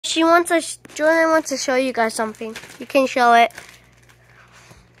Jordyn wants to show you guys something. You can show it.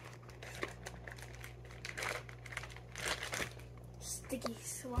 Sticky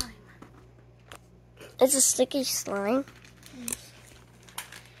slime. It's a sticky slime. Yes.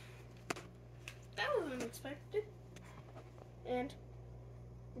 That was unexpected. And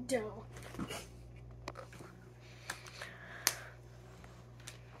dough.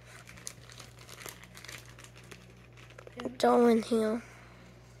 Dough in here.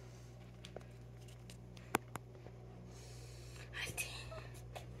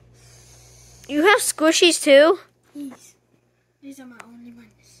 You have squishies too? Yes. These are my only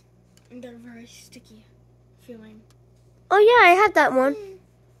ones. And they're very sticky feeling. Oh yeah, I have that one.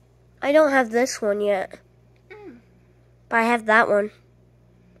 I don't have this one yet. But I have that one.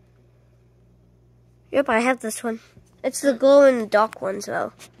 Yep, I have this one. It's the glow in the dark ones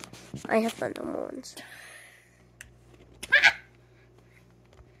though. I have the normal ones.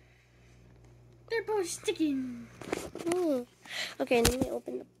 They're both sticky. Okay, let me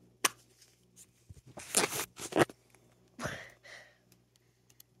open the...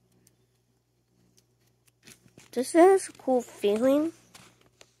 This has a cool feeling.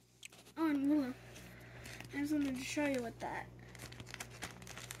 Oh, and Willow, I just wanted to show you what that.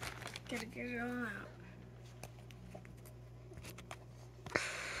 Gotta get it all out.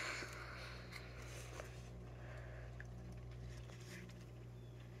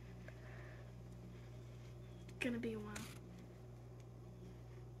 It's gonna be a while.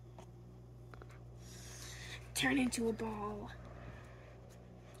 Turn into a ball.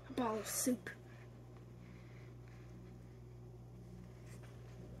 A ball of soup.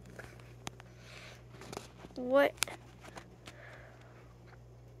 What?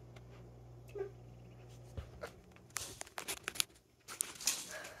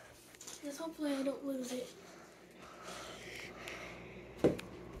 Just hopefully I don't lose it.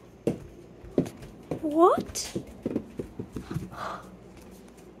 What?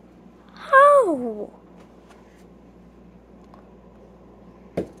 How?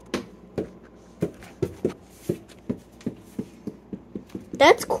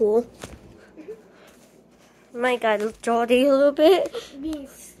 That's cool. Might got Jordyn a little bit. Being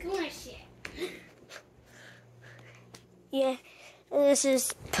squishy. Yeah, and this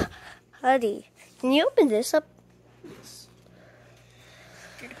is Putty. Can you open this up? Yes.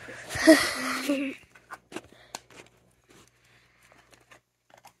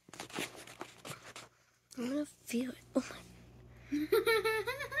 I'm gonna feel it. Oh my.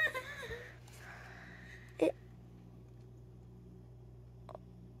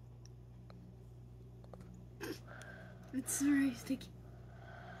 It's very sticky.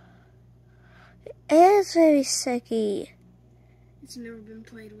 It is very sticky. It's never been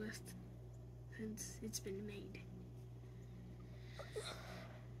played with since it's been made.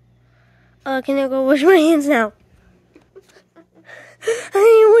 Can I go wash my hands now? I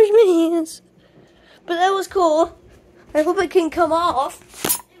need to wash my hands. But that was cool. I hope it can come off.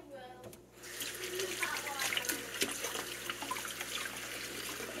 It will.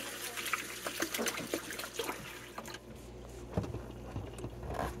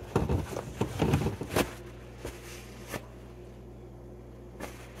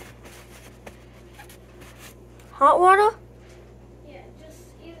 Hot water? Yeah, just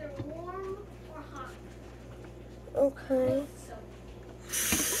either warm or hot. Okay.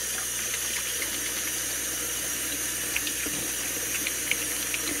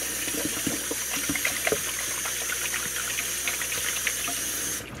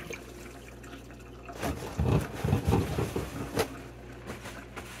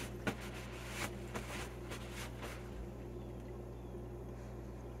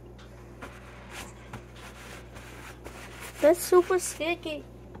 That's super sticky.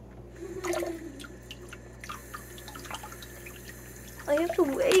 I have to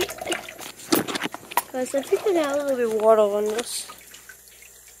wait. Guys, I think I got a little bit of water on this.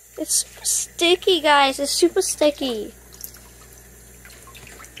 It's super sticky, guys. It's super sticky.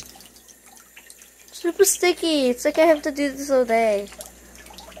 Super sticky. It's like I have to do this all day.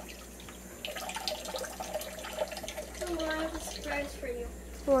 Oh, I have a surprise for you.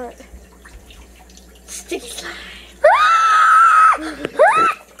 What? Sticky slime.